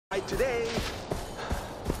Today.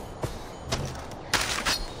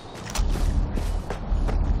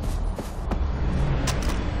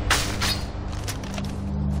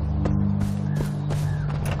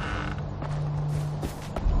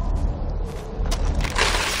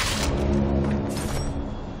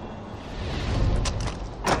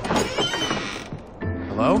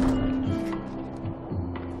 Hello?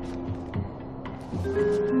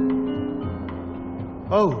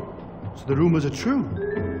 Oh, so the rumors are true.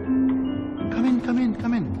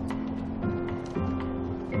 Come in.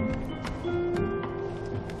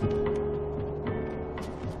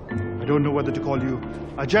 I don't know whether to call you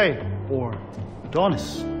Ajay or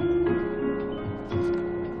Adonis.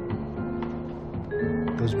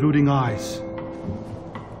 Those brooding eyes,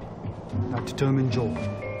 that determined jaw.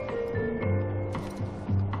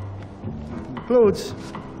 The clothes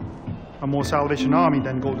are more Salvation Army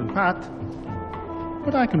than Golden Path,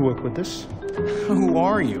 but I can work with this. Who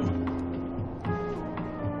are you?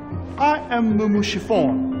 I am Mumu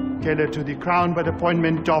Chiffon, tailored to the crown by the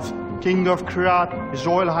appointment of King of Creed, His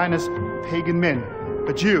Royal Highness Pagan Men.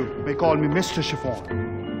 But you may call me Mr.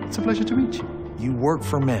 Chiffon. It's a pleasure to meet you. You work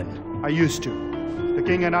for men. I used to. The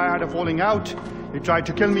king and I had a falling out. He tried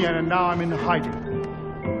to kill me, and now I'm in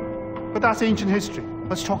hiding. But that's ancient history.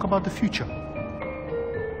 Let's talk about the future.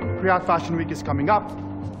 Creed Fashion Week is coming up,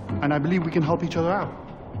 and I believe we can help each other out.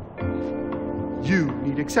 You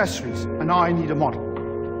need accessories, and I need a model.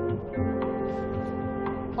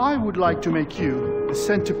 I would like to make you the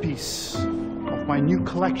centerpiece of my new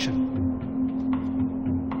collection.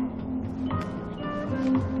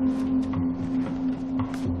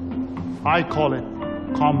 I call it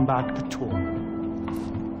Combat Couture.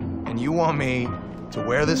 And you want me to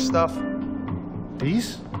wear this stuff?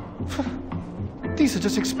 These? These are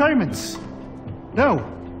just experiments. No,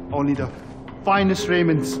 only the finest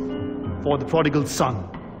raiments for the prodigal son.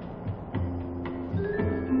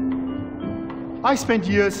 I spent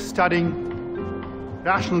years studying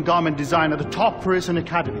rational garment design at the top Parisian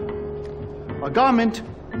academy. A garment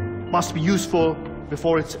must be useful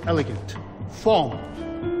before it's elegant. Form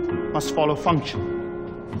must follow function.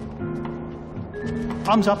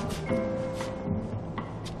 Thumbs up.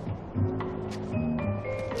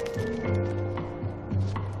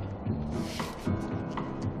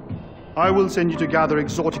 I will send you to gather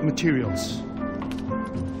exotic materials.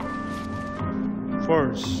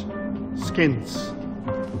 Furs, skins,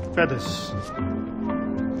 feathers,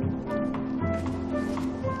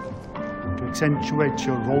 to accentuate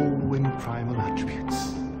your raw and primal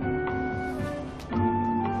attributes.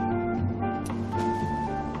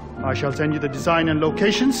 I shall send you the design and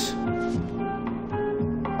locations.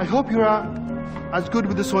 I hope you are as good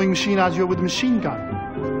with the sewing machine as you are with the machine gun.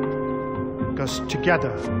 Because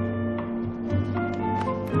together,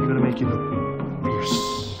 we're going to make you look fierce.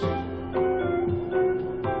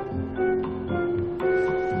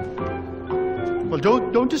 Well,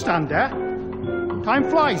 don't just stand there. Time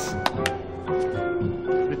flies.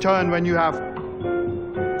 Return when you have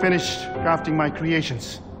finished crafting my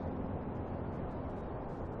creations.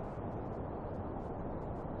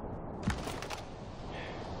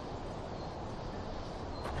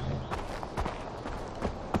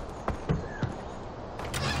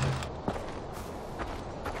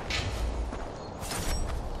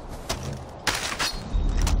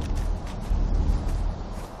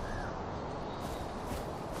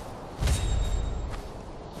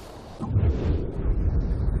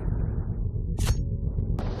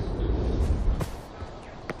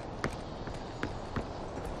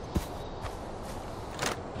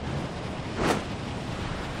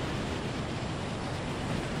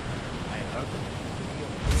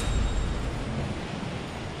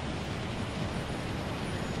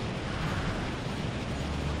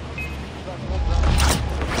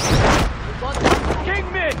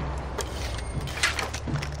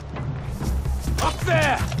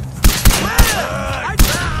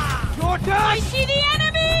 I see the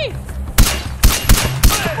enemy!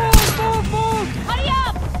 Move! Hurry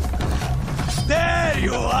up! There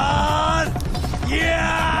you are! Yeah!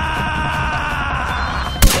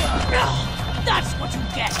 That's what you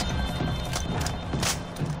get!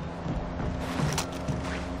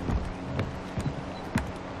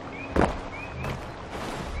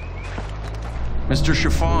 Mr.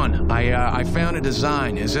 Chiffon, I found a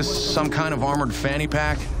design. Is this some kind of armored fanny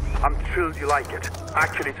pack? I'm thrilled you like it.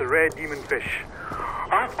 Actually, it's a rare demon fish.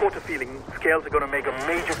 I've got a feeling scales are going to make a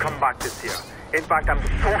major comeback this year. In fact, I'm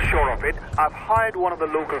so sure of it, I've hired one of the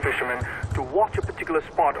local fishermen to watch a particular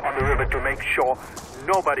spot on the river to make sure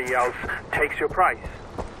nobody else takes your prize.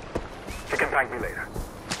 You can thank me later.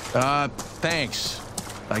 Thanks.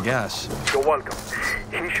 I guess. You're welcome.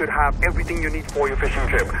 He should have everything you need for your fishing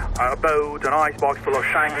trip. A boat, an icebox full of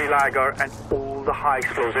Shangri lager, and all the high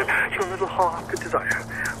explosives your little heart could desire.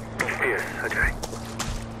 Be fierce, Ajay.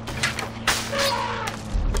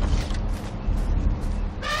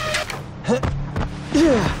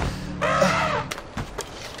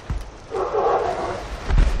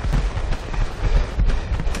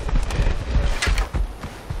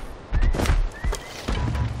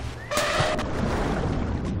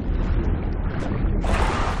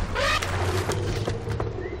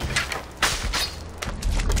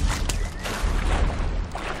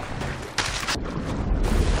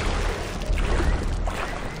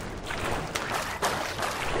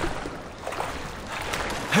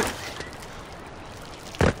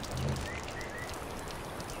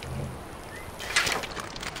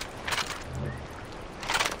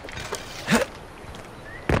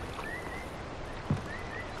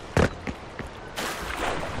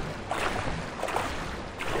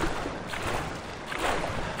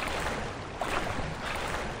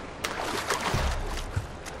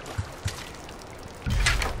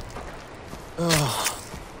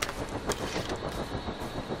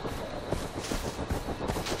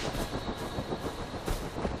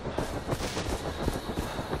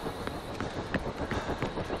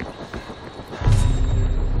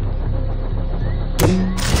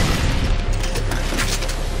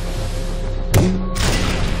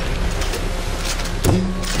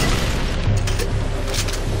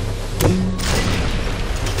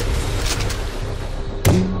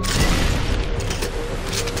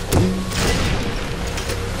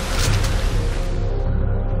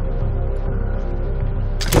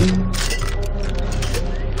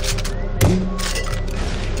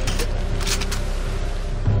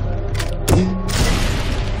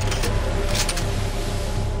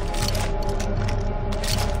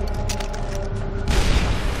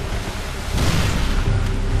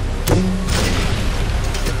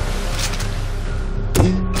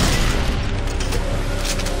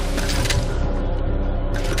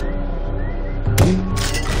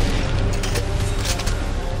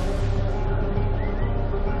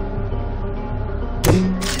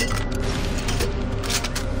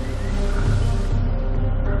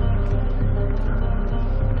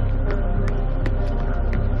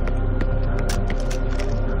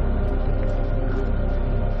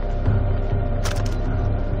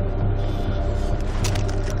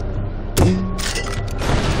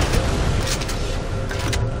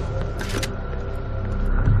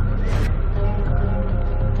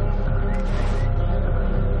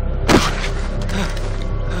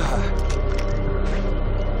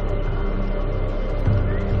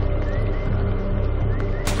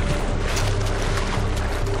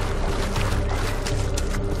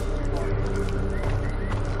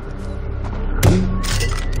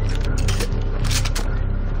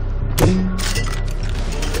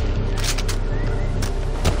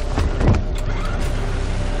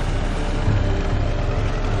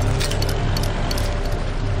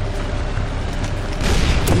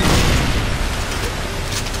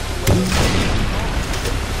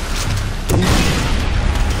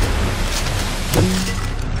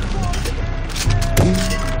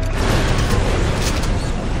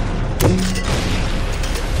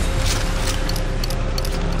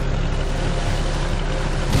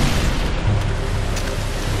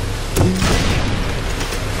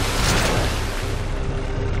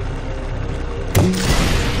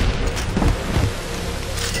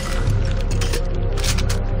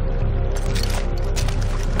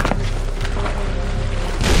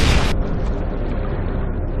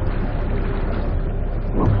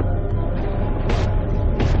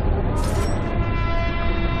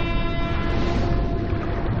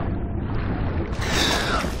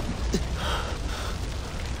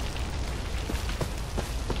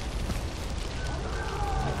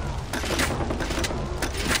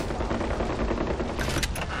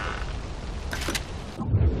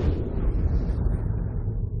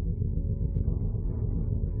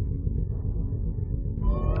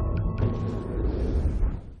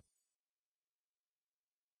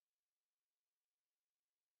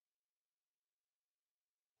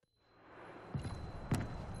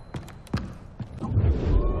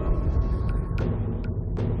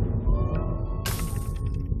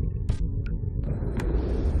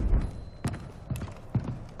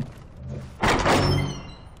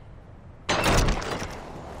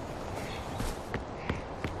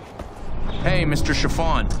 Hey, Mr.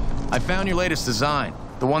 Chiffon. I found your latest design.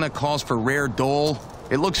 The one that calls for rare dole.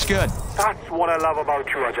 It looks good. That's what I love about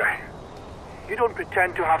you, Ajay. You don't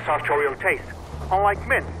pretend to have sartorial taste, unlike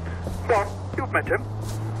Min. But you've met him.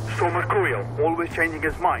 so mercurial, always changing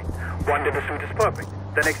his mind. One day the suit is perfect,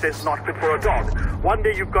 the next day it's not fit for a dog. One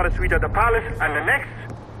day you've got a suite at the palace, and the next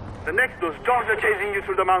those dogs are chasing you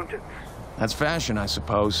through the mountains. That's fashion, I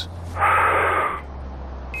suppose. So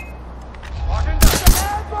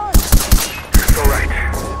right.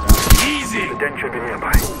 Easy! The den should be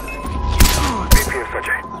nearby. Be fierce,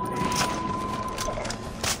 Ajay.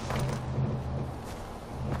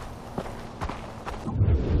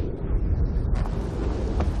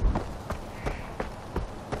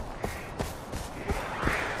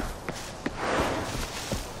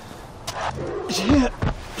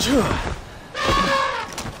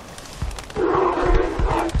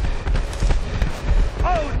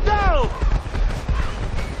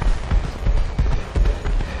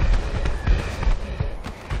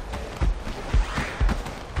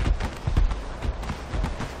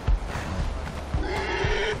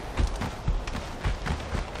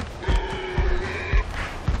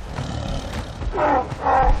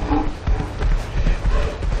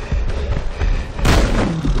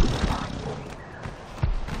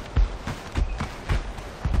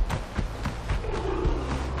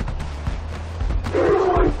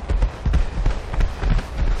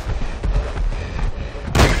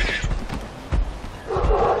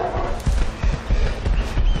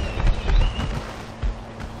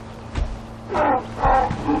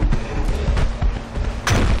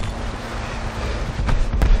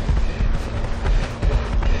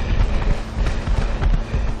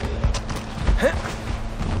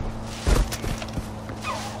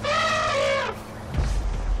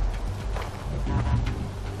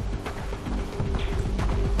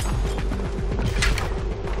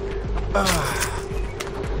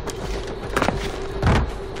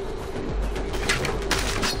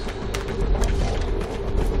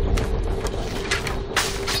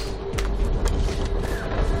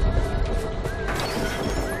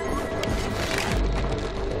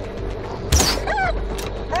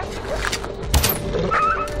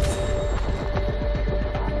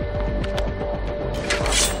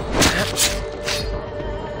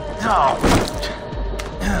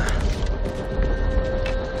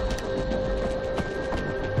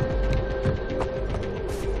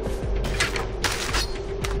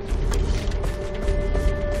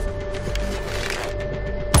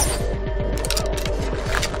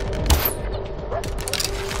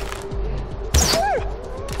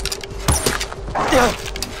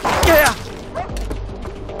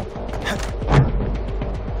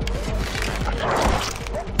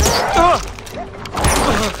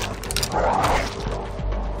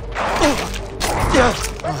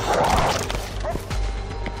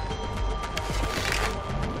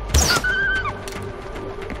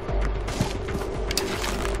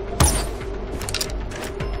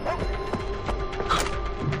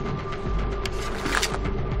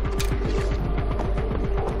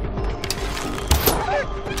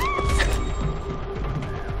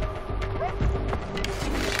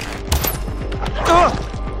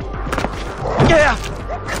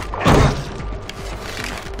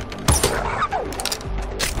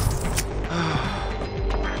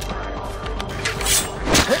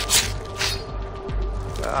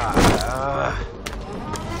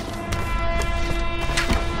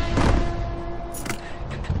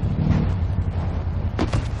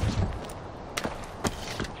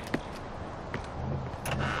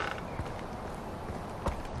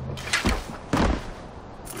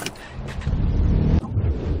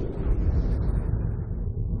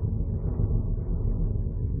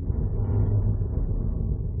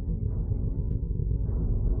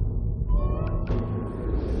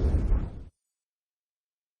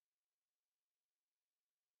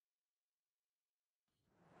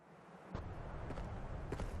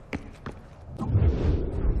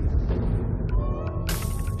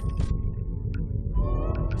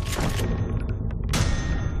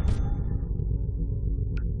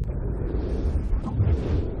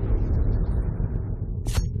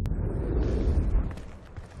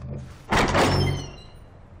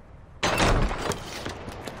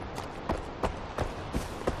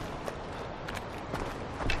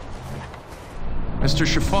 Mr.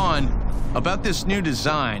 Chiffon, about this new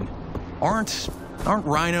design, aren't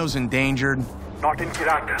rhinos endangered? Not in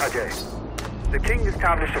Iraq, Ajay. The king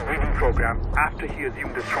established a breeding program after he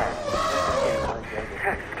assumed the throne.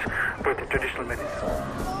 Test with the traditional medicine.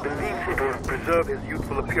 Believes it will preserve his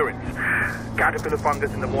youthful appearance. Caterpillar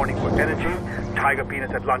fungus in the morning for energy, tiger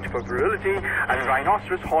peanuts at lunch for virility, and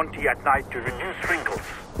rhinoceros horn tea at night to reduce wrinkles.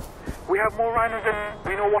 We have more rhinos than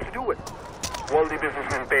we know what to do with. Worldly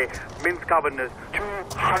businessmen pay Minsk governors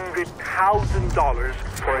 $200,000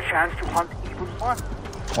 for a chance to hunt even one.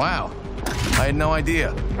 Wow. I had no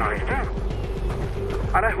idea. Now you do.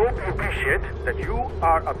 And I hope you appreciate that you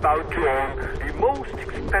are about to own the most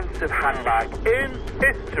expensive handbag in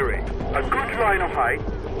history. A good line of height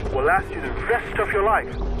will last you the rest of your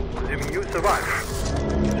life, assuming you survive.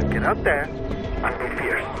 So get out there and be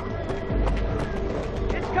fierce.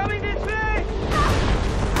 It's coming this way!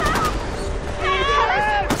 Help!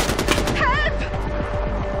 Help!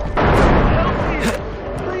 Help me!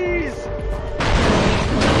 Please!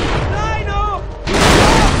 Rhino!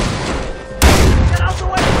 Get out the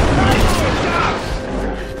way! Rhino!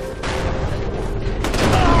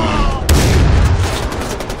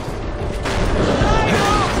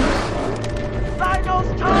 Rhino's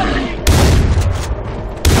targeting!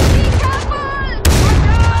 Be careful!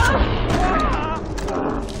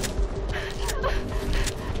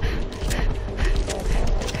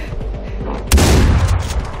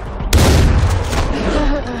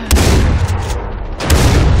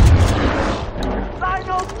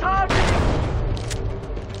 Rhino's targeting!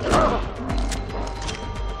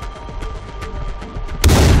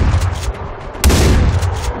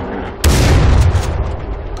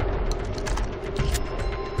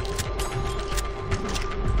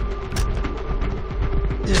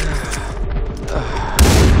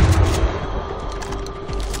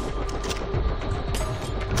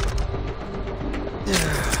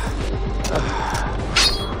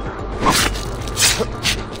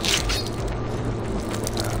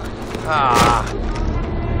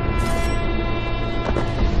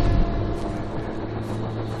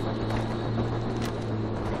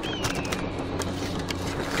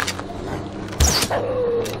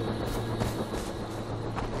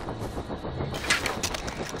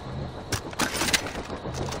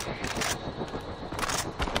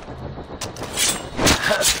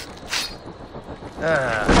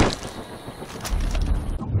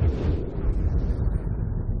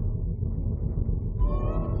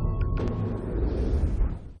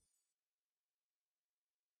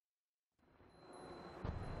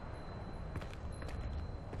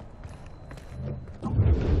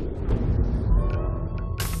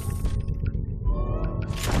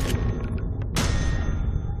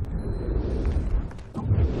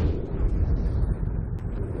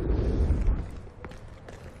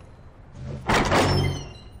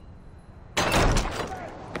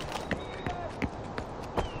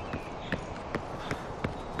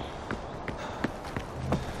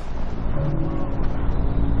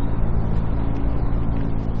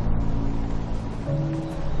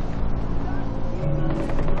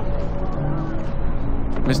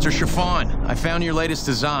 Mr. Chiffon, I found your latest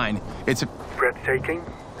design. It's a... Breathtaking,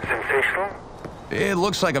 sensational, It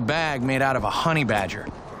looks like a bag made out of a honey badger.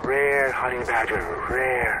 rare honey badger,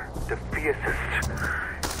 rare, the fiercest.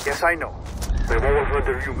 Yes, I know. We've all heard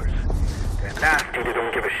the rumors. They're nasty, they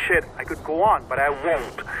don't give a shit. I could go on, but I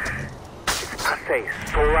won't. It's passé,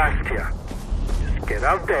 so last here. Just get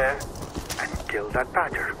out there and kill that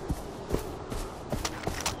badger.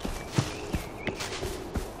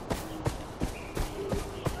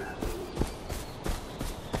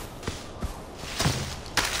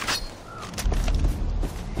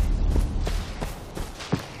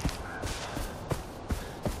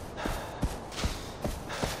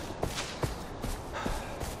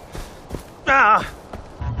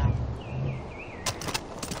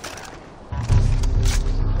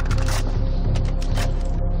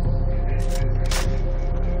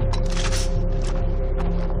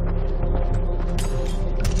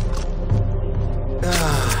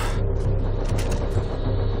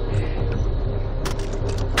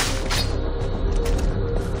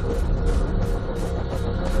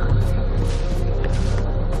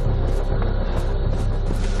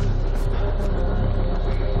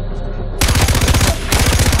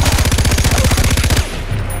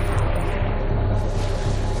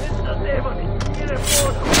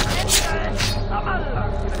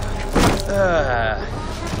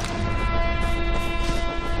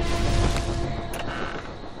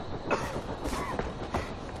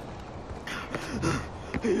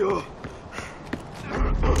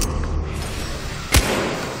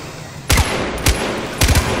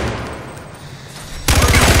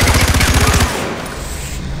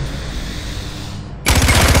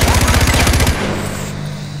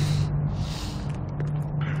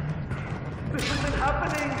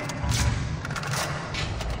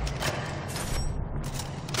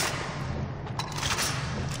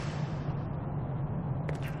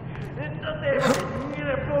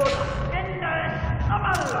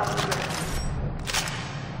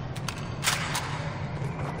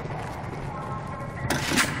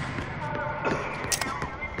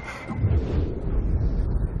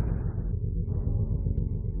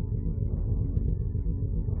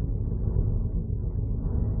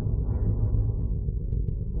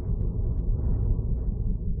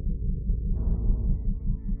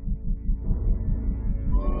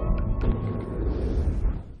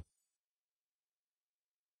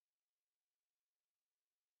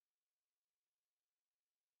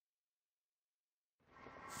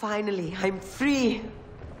 Finally, I'm free.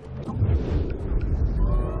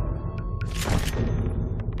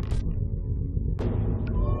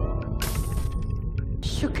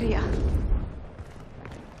 Shukriya.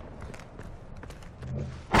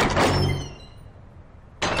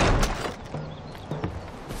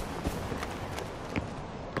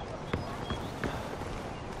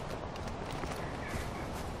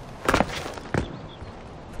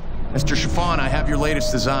 Mr. Chiffon, I have your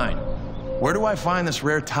latest design. Where do I find this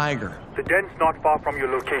rare tiger? The den's not far from your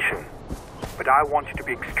location, but I want you to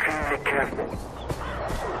be extremely careful.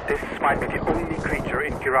 This might be the only creature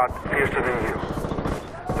in Kirat fiercer than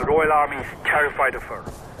you. The Royal Army is terrified of her.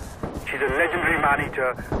 She's a legendary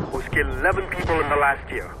man-eater who's killed 11 people in the last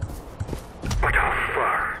year. But her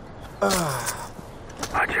fur...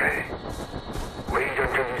 Ajay, wait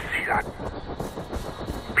until you see that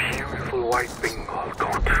beautiful white Bengal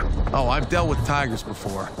goat. Oh, I've dealt with tigers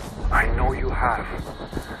before. I know you have.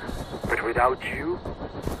 But without you,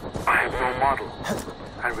 I have no model.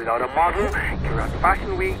 And without a model, Kirat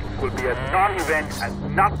Fashion Week will be a non-event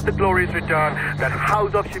and not the glorious return that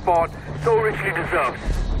House of Chiffon so richly deserves.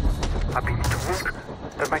 I've been told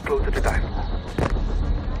that my clothes are to die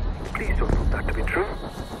for. Please don't prove that to be true.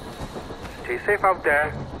 Stay safe out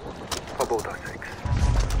there, for both our sakes.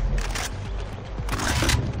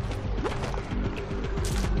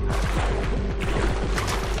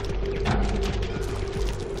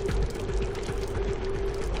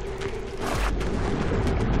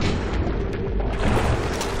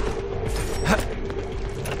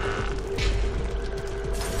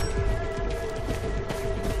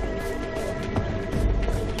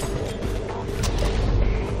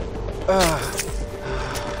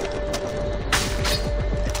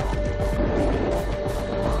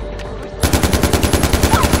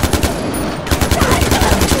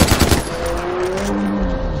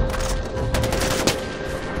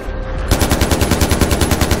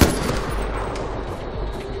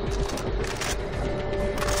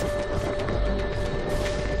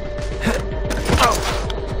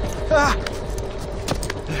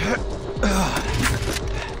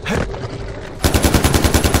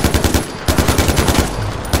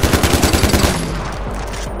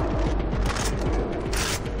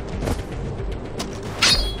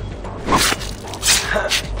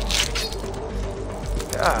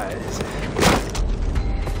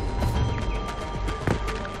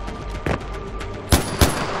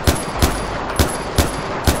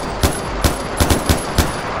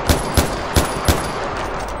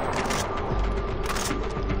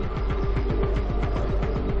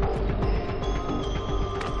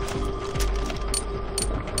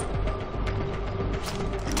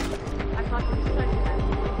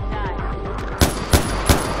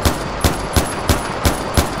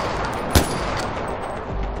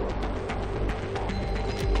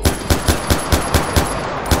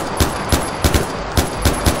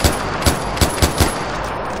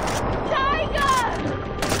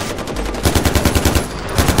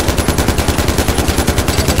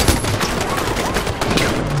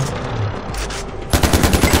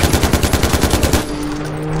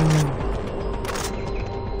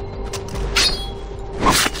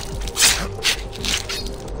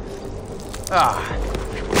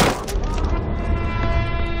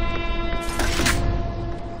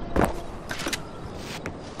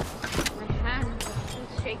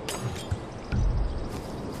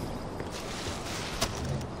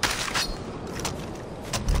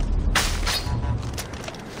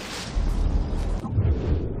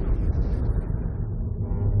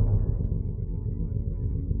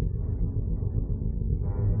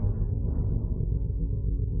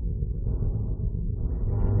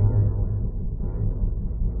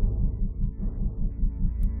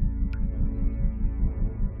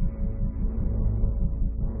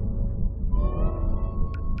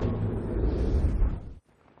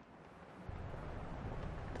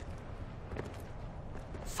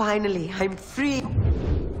 Finally, I'm free.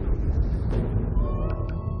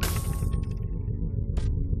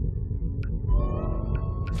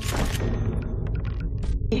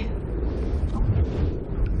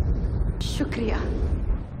 Shukriya.